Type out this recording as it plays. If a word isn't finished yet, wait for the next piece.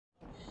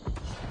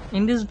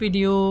In this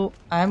video,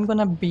 I'm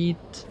gonna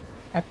beat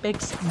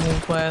Apex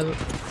Mobile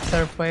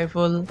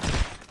Survival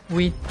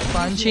with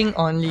punching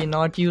only,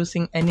 not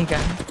using any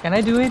gun. Can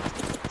I do it?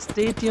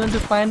 Stay tuned to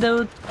find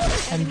out.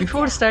 And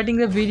before starting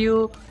the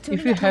video,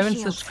 if you haven't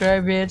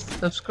subscribed yet,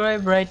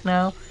 subscribe right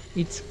now.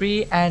 It's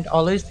free and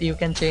always you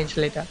can change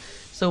later.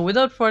 So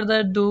without further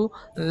ado,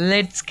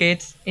 let's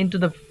get into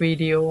the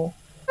video.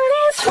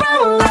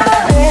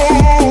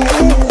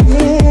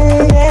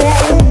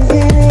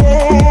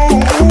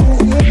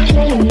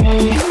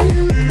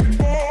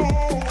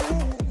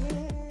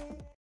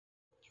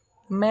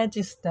 Match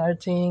is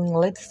starting.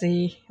 Let's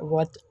see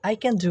what I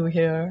can do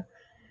here.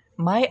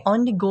 My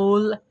only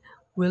goal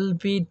will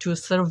be to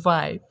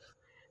survive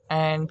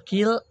and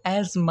kill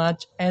as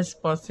much as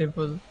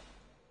possible.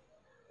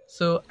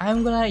 So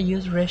I'm gonna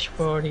use Rush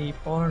Body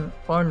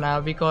for now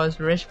because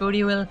Rush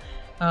Body will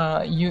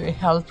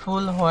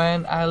helpful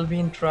when I'll be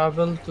in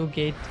trouble to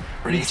get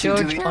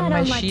recharge on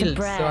my shield.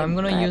 So I'm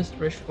gonna use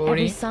Rush Body.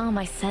 Every song on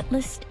my set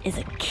list is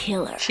a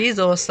killer. She's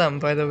awesome,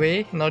 by the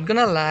way. Not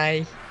gonna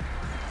lie.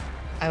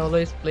 I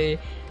always play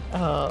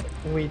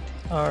with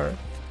her.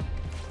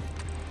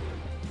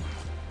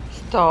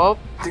 Stop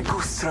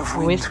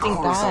wasting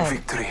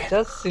time.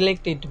 Just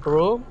select it,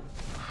 bro.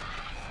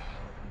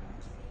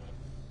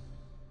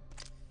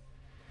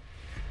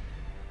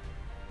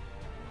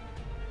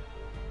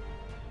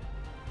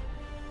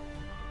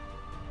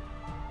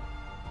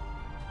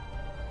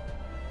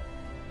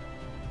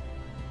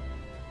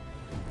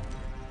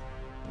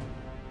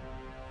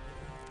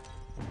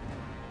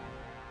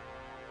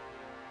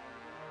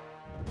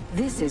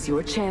 This is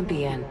your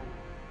champion.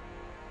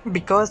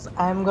 Because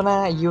I'm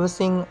gonna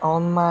using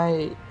on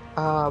my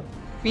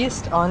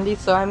fist only,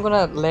 so I'm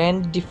gonna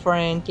land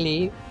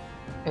differently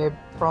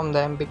from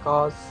them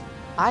because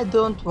I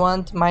don't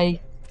want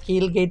my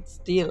kill get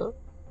steal.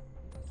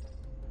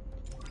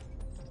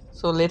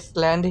 So let's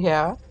land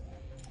here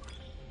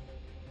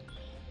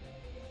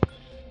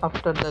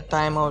after the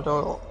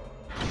timeout.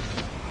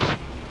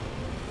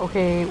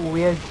 Okay,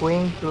 we are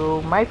going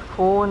to. My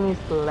phone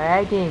is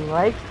lagging,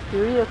 like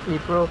seriously,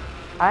 bro.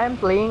 I am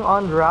playing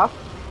on rough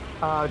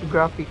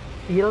graphics.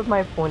 Still,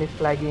 my phone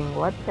is lagging.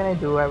 What can I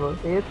do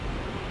about it?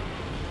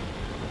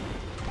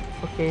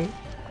 Okay,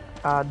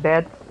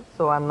 that's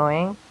so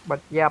annoying. But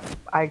yep,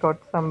 I got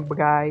some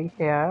guy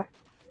here.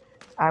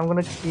 I'm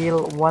gonna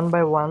kill one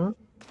by one.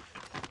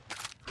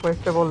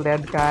 First of all,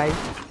 that guy.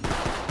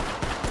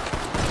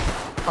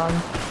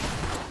 Punch.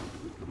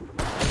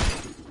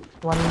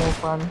 One more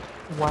punch.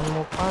 One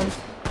more punch,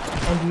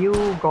 and you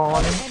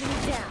gone.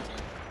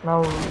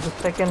 Now the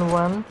second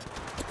one,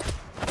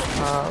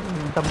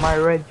 the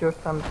Mirage or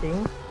something.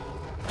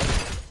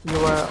 You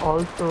are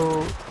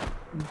also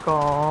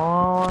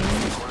gone.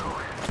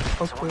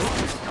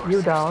 Okay,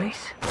 you down.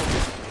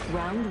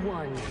 Round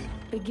one,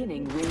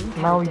 beginning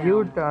ring. Now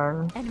you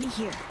turn. Enemy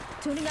here,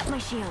 tuning up my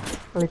shield.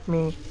 Let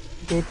me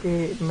get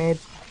a mid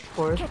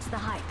first. Catch the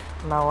hype.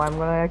 Now I'm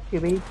gonna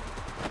activate.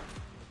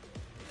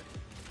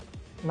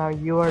 Now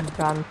you are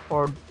done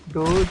for,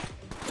 dude.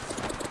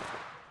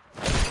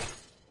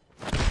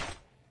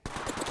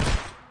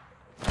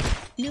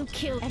 New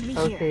kill. Enemy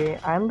Okay, here.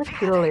 I'm the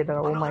kill leader.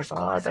 Oh my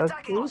god.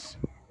 Okay,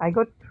 I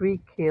got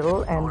 3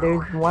 kills and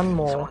there's one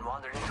more.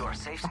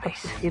 I have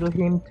to kill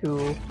him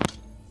too.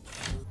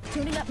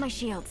 Tuning up my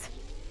shields.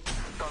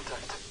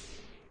 Contact.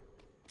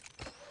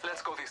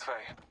 Let's go this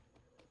way.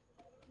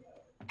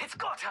 It's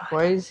go time.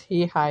 Where is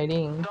he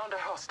hiding? Down the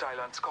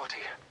hostile on Scotty.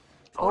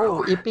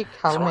 Oh, epic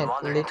helmet.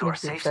 Let me into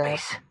get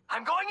that.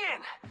 I'm going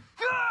in.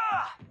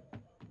 Ah!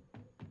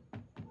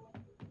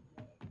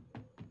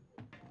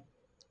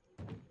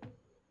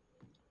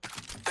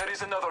 There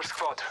is another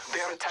squad.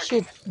 They are attacking.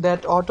 Shit,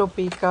 that auto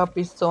pickup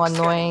is so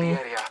Scanning annoying. the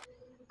area.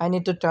 I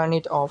need to turn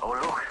it off. Oh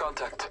look,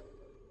 contact.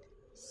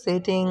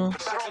 Setting.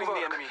 Battling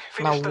the enemy.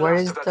 Now Finish the where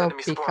last is of that the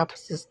enemy pickup squad.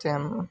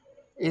 system?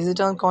 Is it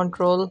on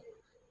control?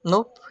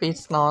 Nope,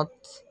 it's not.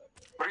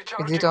 Is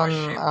Recharging it my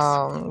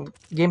on shields.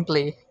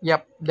 gameplay?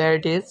 Yep, there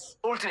it is.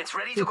 Ultimate's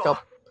ready to go.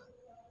 Pickup.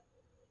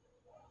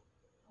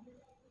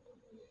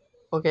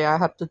 Okay, I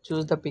have to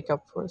choose the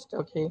pickup first.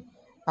 Okay,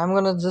 I'm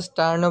gonna just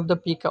turn off the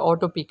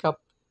auto pickup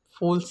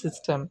full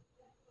system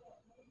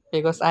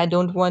because I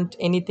don't want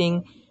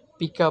anything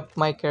pick up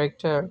my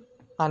character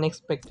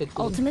unexpectedly.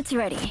 Ultimate's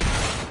ready.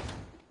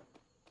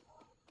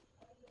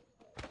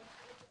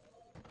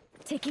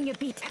 Taking a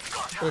beat.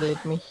 Okay,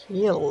 let me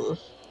heal.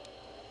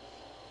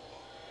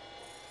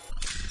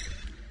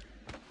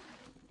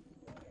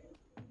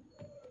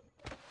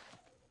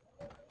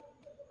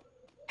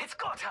 It's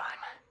go time.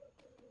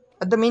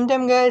 At the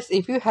meantime, guys,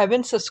 if you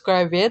haven't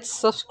subscribed yet,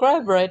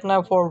 subscribe right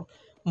now for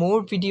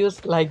more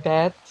videos like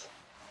that.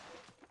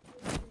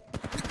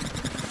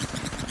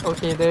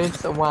 Okay, there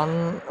is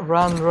one.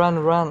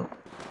 Run.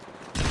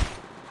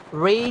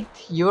 Raid,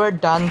 you're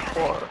done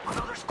for.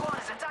 Another squad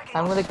is attacking.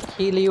 I'm gonna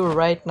kill you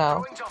right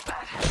now. Throwing jump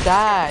pad.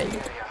 Die.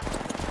 Area.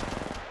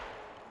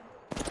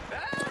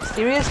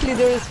 Seriously,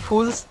 there is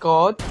full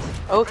squad.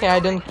 Okay, I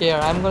don't care.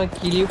 I'm gonna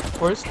kill you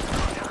first.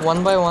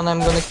 One by one, I'm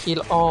gonna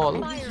kill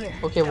all.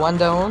 Okay, one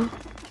down.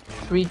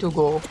 3 to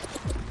go.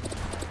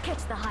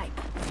 Catch the hype.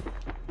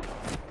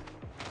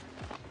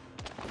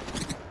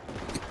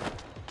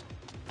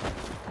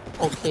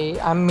 Okay,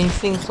 I'm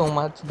missing so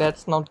much.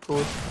 That's not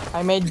good.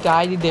 I may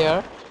die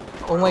there.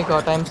 Oh my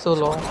god, I'm so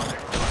low.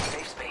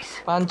 Safe space.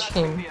 Punch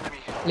him.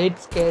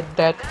 Let's get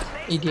that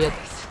idiot.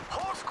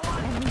 Whole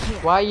squad. Enemy here.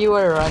 Why you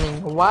are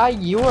running? Why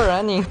you are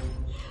running?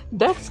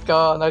 That's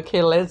gone.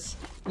 Okay, let's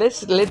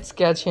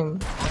catch him.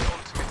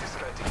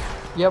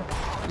 Yep,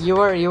 you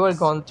are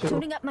gone too.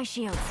 Tuning up my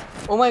shields.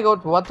 Oh my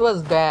god, what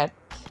was that?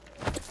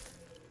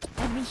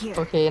 Enemy here.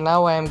 Okay,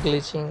 now I am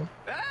glitching.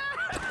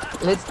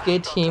 Let's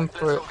get him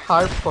for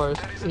her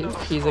first.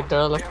 She's a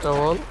girl after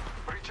all.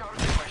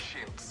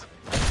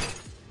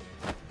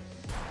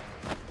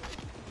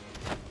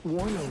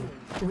 Warning.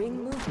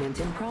 Ring movement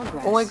in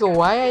progress. Oh my god,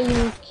 why are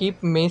you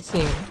keep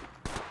missing?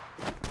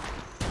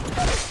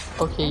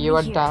 Okay, you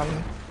are done.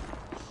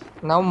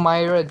 Now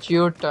Myra, it's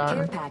your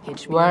Care turn.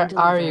 package being Where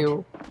are delivered.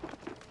 you?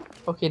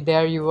 Okay,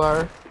 there you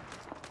are.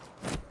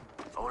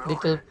 Oh,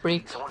 Little look.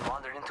 freak. Someone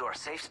wandered into our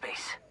safe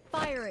space.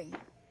 Firing.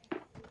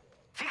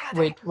 Fíjate,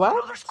 Wait, what?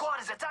 Another squad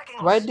is attacking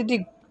Why us. did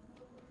he...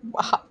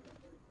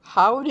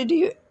 How did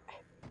you...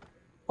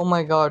 Oh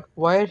my god,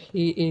 where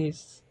he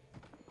is?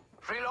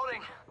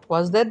 Reloading.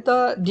 Was that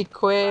the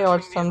decoy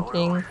or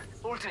something?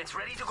 Ultimate's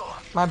ready to go.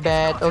 My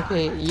bad.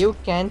 Okay, you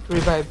can't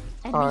revive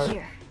Enemy her.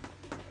 here.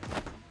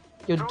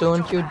 You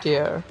don't you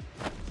dare.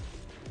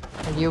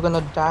 And you're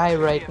gonna die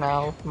right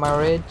now,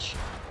 Marriage.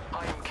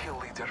 I am kill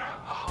leader,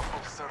 a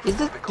humble servant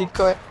Is it of the gods.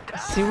 decoy?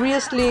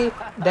 Seriously?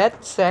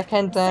 That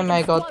second time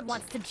I got Squad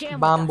wants to jam with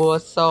bamboo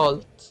us.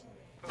 assault.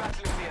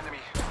 Battling the enemy.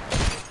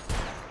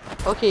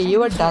 Okay,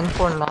 you are done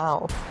for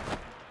now.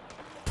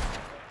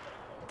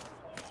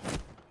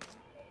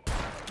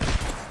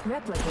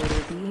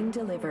 Replicator being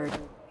delivered.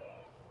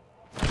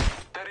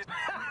 There is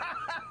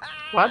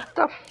What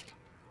the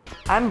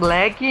I'm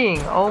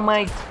lagging. Oh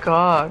my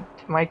god.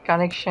 My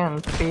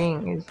connection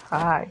ping is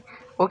high.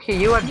 Okay,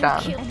 you are New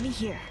done. kill. Enemy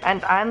here.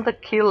 And I'm the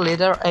kill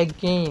leader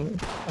again.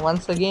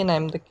 Once again,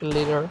 I'm the kill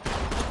leader.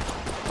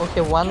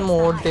 Okay, one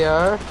more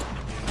there.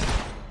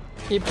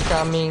 Keep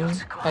coming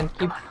and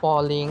keep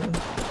falling.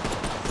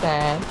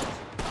 Sad.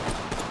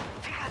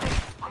 Fíjate,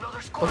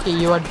 another squad. Okay,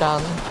 you are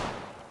done.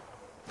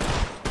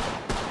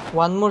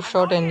 One more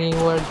shot and you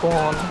are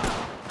gone.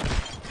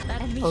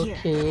 Enemy here.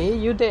 Okay,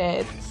 you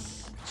dead.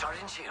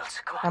 Charging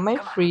shields. Come on. Am I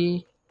come on.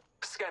 free?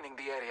 scanning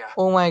the area.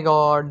 Oh my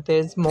god,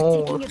 there's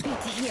more. Taking a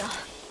beat to heal.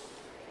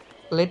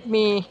 Let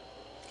me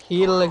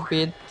heal a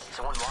bit.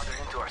 Someone wandered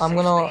into our I'm safe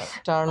gonna space.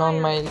 turn on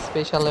my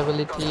special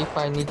ability if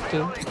I need to.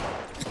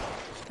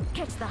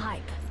 Catch the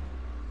hype.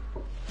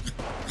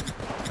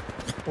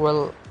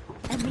 Well,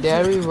 Enemy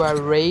there here. you are,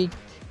 Rake.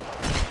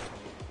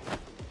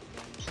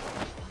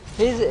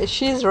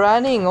 She's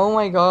running, oh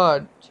my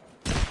god.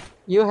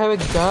 You have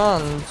a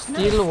gun.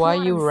 Still, why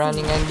you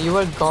running? And you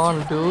are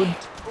gone, dude.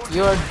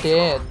 You are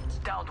dead.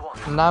 Downed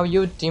one. Now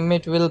your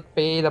teammate will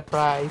pay the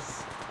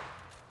price.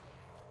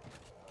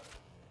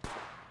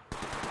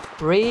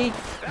 Rake,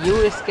 you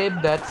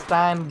escaped that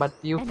time, but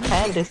you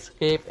can't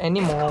escape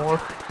anymore.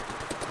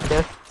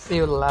 That's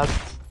your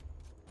last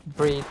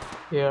breath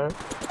here.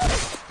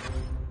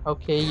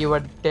 Okay, you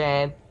are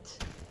dead.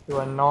 You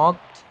are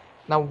knocked.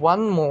 Now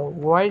one more.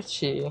 Where is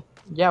she?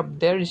 Yep,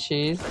 there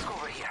she is. Let's go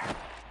over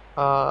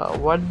here.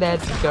 What that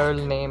girl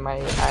name?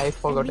 I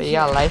forgot.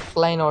 Yeah,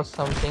 Lifeline or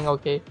something.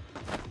 Okay,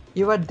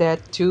 you are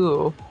dead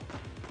too.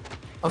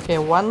 Okay,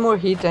 one more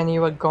hit and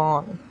you are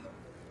gone.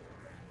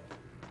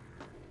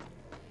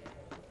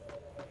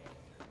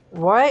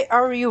 Why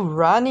are you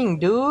running,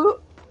 dude?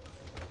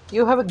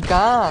 You have a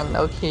gun.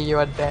 Okay, you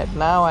are dead.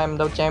 Now I'm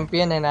the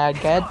champion and I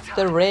get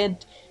the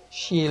red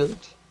shield.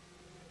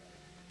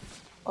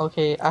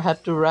 Okay, I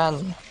had to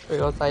run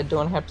because I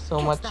don't have so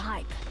Catch much the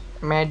hype.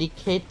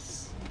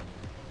 medikits.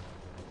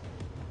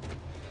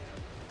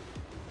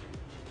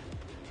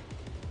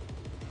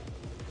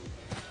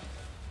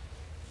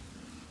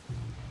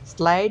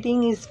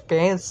 Sliding is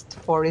best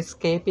for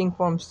escaping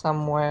from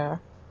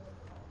somewhere.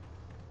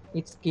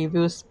 It gives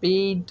you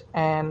speed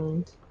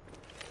and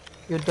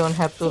you don't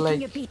have to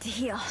Taking a like beat to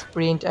heal.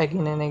 sprint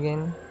again and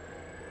again.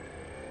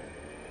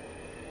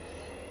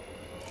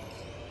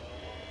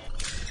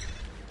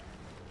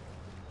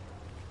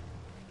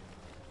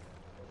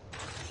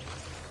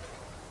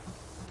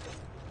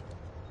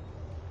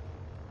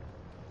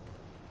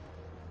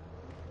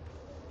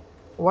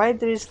 Why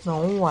there is no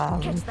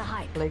one? Catch the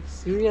hype. Like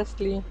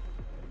seriously?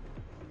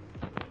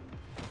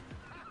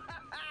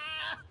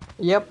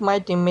 Yep, my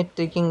teammate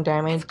taking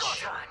damage. Go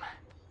time.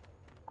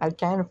 I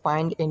can't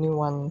find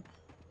anyone.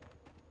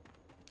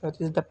 That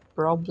is the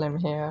problem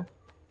here.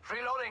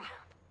 Reloading.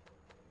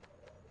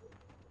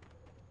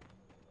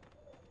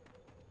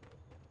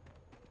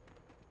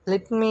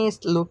 Let me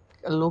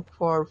look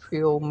for a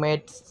few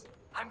meds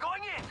I'm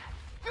going in.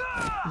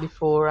 Yeah!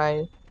 before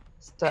I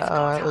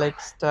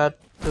start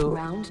to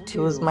Round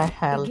 2. use my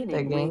health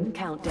Beginning ring again.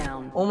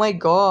 countdown. Oh my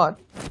god,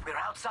 We're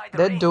outside the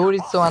that ring. door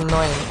is so Awesome.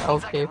 annoying. Means I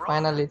Okay, can run.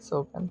 finally it's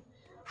open.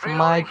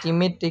 My Reloading.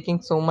 teammate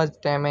taking so much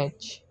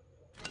damage.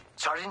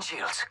 Charging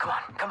shields. Come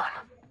on, come on.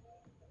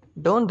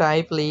 Don't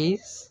die,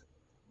 please.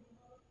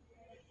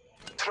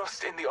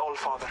 Trust in the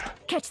All-Father.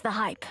 Catch the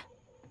hype.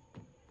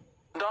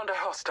 Not a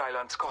hostile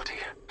on Scotty.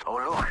 Oh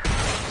look,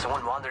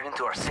 someone wandered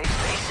into our safe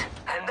space.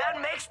 And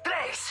that makes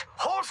tres.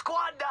 Whole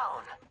squad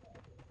down.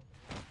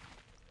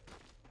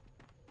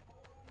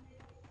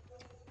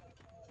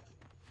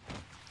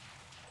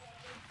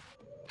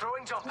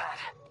 Throwing jump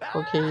pad.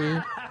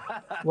 Okay.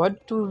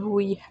 What do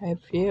we have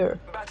here?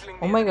 Battling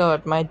Oh the my enemy.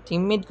 god, my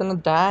teammate gonna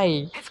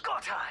die. It's go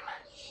time.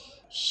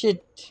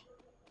 Shit.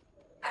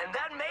 And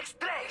that makes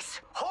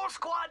tres. Whole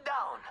squad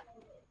down.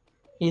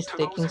 He's To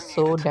taking those who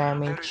so need it, there is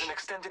damage. an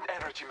extended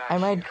energy mag I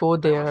might here. go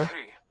Level there 3.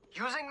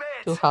 Using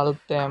meds. to help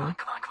Come them. on,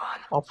 come on, come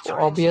on.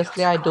 Charging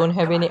Obviously, shields. I Come don't on,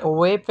 have come any on.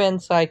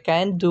 weapons, so I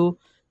can't do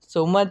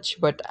so much,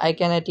 but I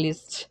can at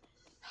least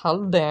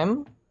help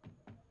them,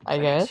 I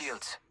need guess.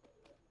 shields.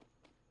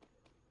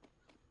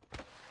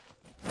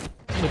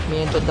 Let me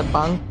enter the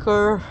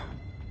bunker.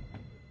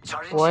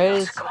 Charging Where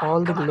shields. is Come all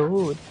on, the come on.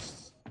 loot?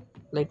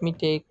 Let me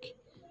take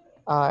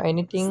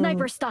anything.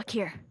 Sniper stock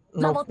here.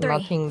 Nope, Level 3.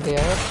 nothing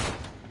there.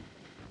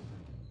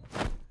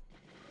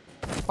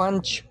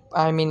 Punch,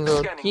 I mean,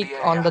 Scanning kick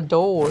the on area. the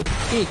door.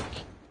 Kick.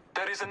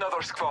 There is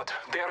another squad.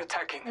 They are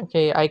attacking.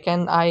 Okay,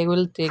 I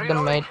will take the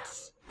Reloading.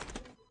 meds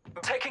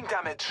Taking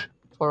damage.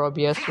 for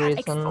obvious Oh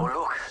reason.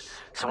 look,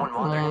 someone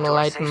wandered into our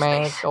Light safe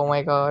med. space. Oh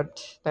my god,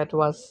 that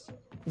was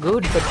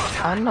good, but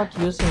I'm not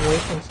using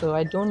weapons, so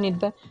I don't need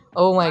that.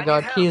 Oh my I need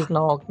god, help. he's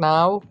knocked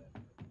now.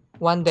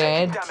 One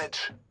Taking dead.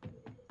 damage.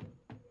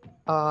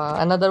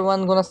 Another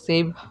one gonna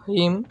save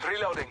him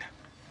Reloading.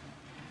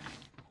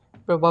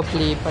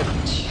 probably, but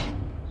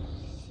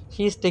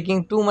he's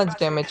taking too much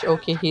damage.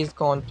 Okay, he's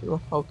gone too.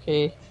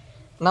 Okay,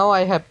 now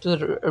I have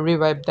to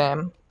revive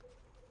them.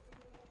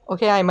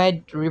 Okay, I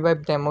might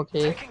revive them.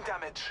 Okay, Taking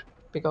damage.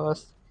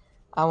 because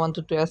I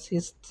wanted to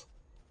assist,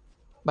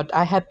 but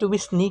I have to be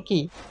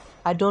sneaky.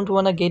 I don't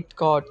wanna get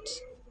caught.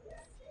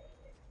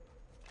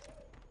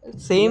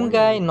 Same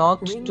guy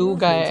knocked Ring two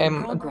guy, movement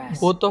in progress.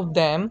 both of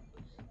them.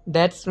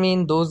 That's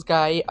mean those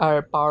guy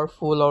are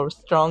powerful or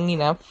strong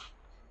enough.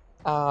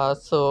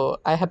 So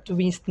I have to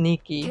be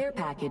sneaky. Care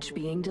package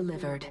being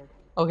delivered.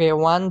 Okay,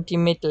 one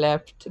teammate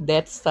left.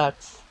 That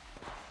sucks.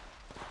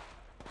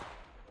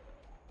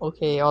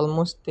 Okay,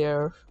 almost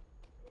there.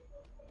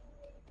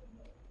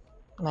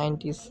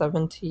 90,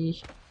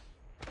 70,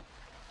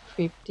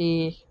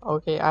 50.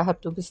 Okay, I have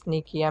to be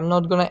sneaky. I'm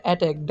not gonna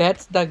attack.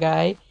 That's the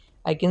guy.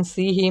 I can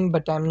see him,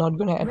 but I'm not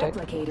gonna attack.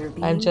 Replicator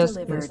being I'm just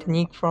gonna delivered.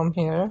 sneak from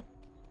here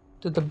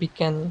to the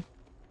beacon.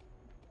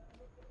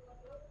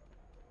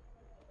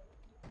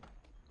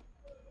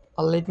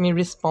 Let me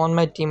respawn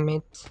my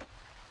teammates.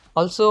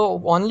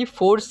 Also, only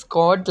 4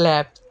 squad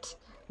left.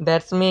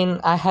 That's mean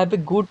I have a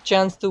good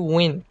chance to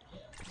win.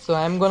 So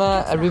I'm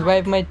gonna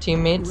revive my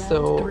teammate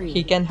so Round 3.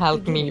 he can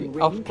help me. Beginning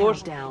ring Of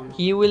course, countdown.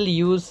 he will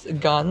use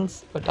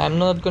guns, but I'm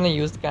not gonna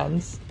use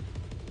guns.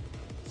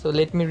 So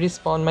let me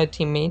respawn my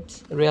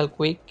teammates real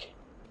quick.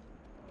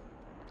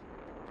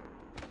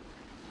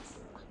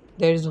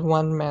 There is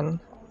one man.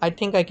 I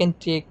think I can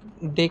take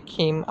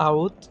him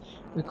out,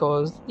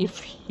 because if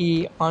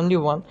he only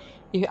one,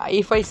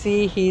 if I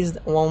see he's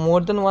more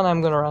than one,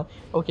 I'm gonna run.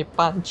 Okay,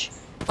 punch,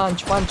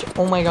 punch, punch.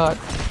 Oh my god,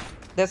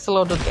 that's a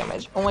lot of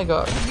damage. Oh my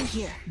god,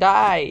 Here.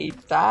 die,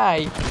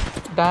 die,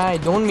 die.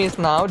 Don't miss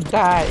now.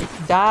 Die,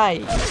 die,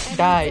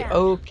 die.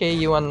 Okay,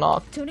 you are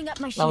knocked. Tuning up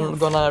my Now I'm shields.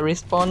 gonna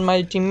respawn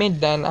my teammate,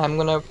 then I'm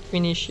gonna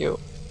finish you.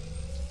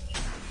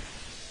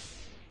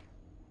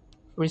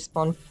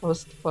 Respawn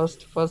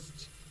first,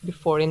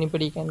 before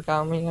anybody can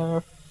come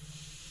here.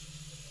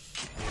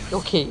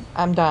 Okay,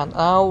 I'm done.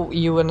 Now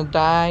you gonna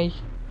die.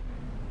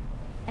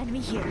 Enemy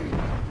here.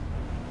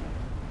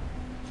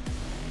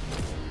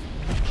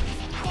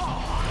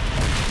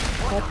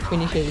 That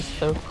finisher is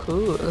so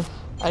cool.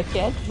 I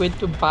can't wait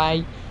to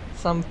buy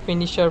some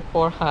finisher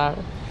for her.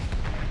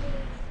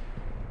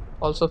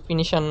 Also,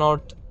 finisher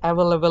not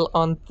available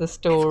on the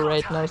store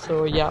right now,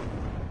 so yeah.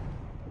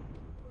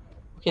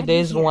 Okay,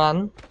 there's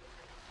one.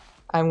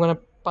 I'm gonna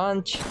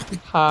punch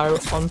her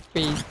on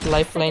face.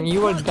 Lifeline,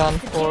 you are done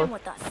for. Jam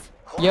with us.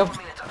 Yep,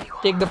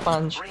 take the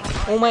punch.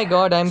 Oh my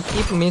god, I'm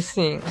keep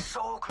missing.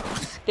 So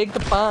close. Take the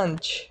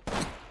punch.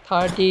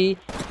 30.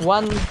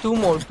 One, two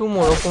more.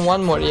 Okay,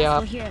 one more.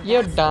 Yeah,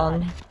 you're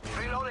done.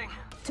 Reloading.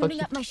 Tuning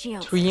Okay, up my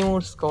shields. 3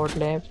 more squad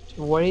left.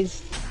 Where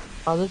is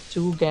other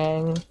 2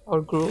 gang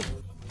or group?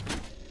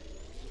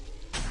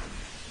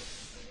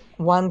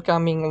 One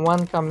coming.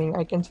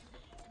 I can.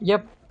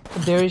 Yep,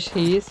 there is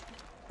he is.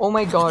 Oh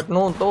my god,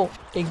 no.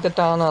 Take the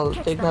tunnel.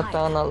 Take the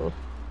tunnel.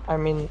 I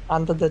mean,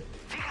 under the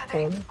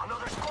home.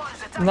 Another squad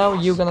is attacking Now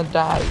us. you're gonna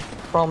die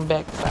from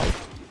backside.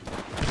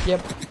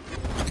 Yep,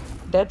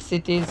 that's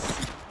it is.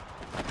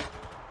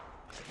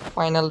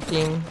 Final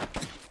team.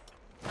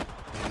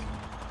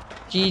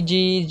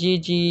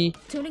 GG.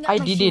 Tuning up I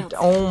my did it. shields.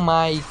 Oh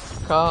my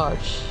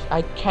gosh,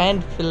 I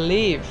can't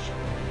believe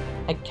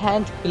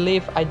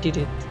I did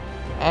it.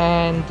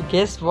 And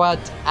guess what,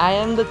 I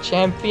am the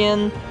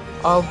champion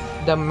of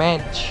the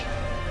match,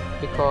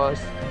 because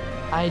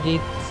I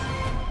did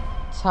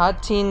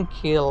 13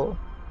 kill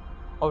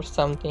or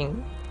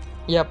something.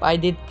 Yep, I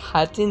did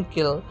 13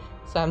 kill.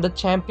 So I'm the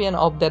champion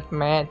of that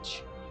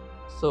match.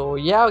 So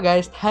yeah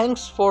guys,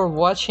 thanks for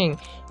watching.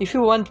 If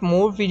you want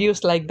more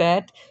videos like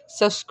that,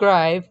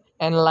 subscribe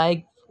and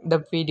like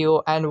the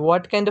video, and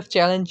what kind of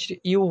challenge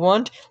you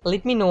want,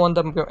 let me know on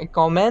the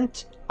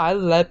comment. I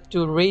love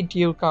to read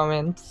your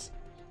comments.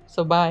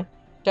 So bye,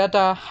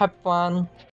 tata, have fun.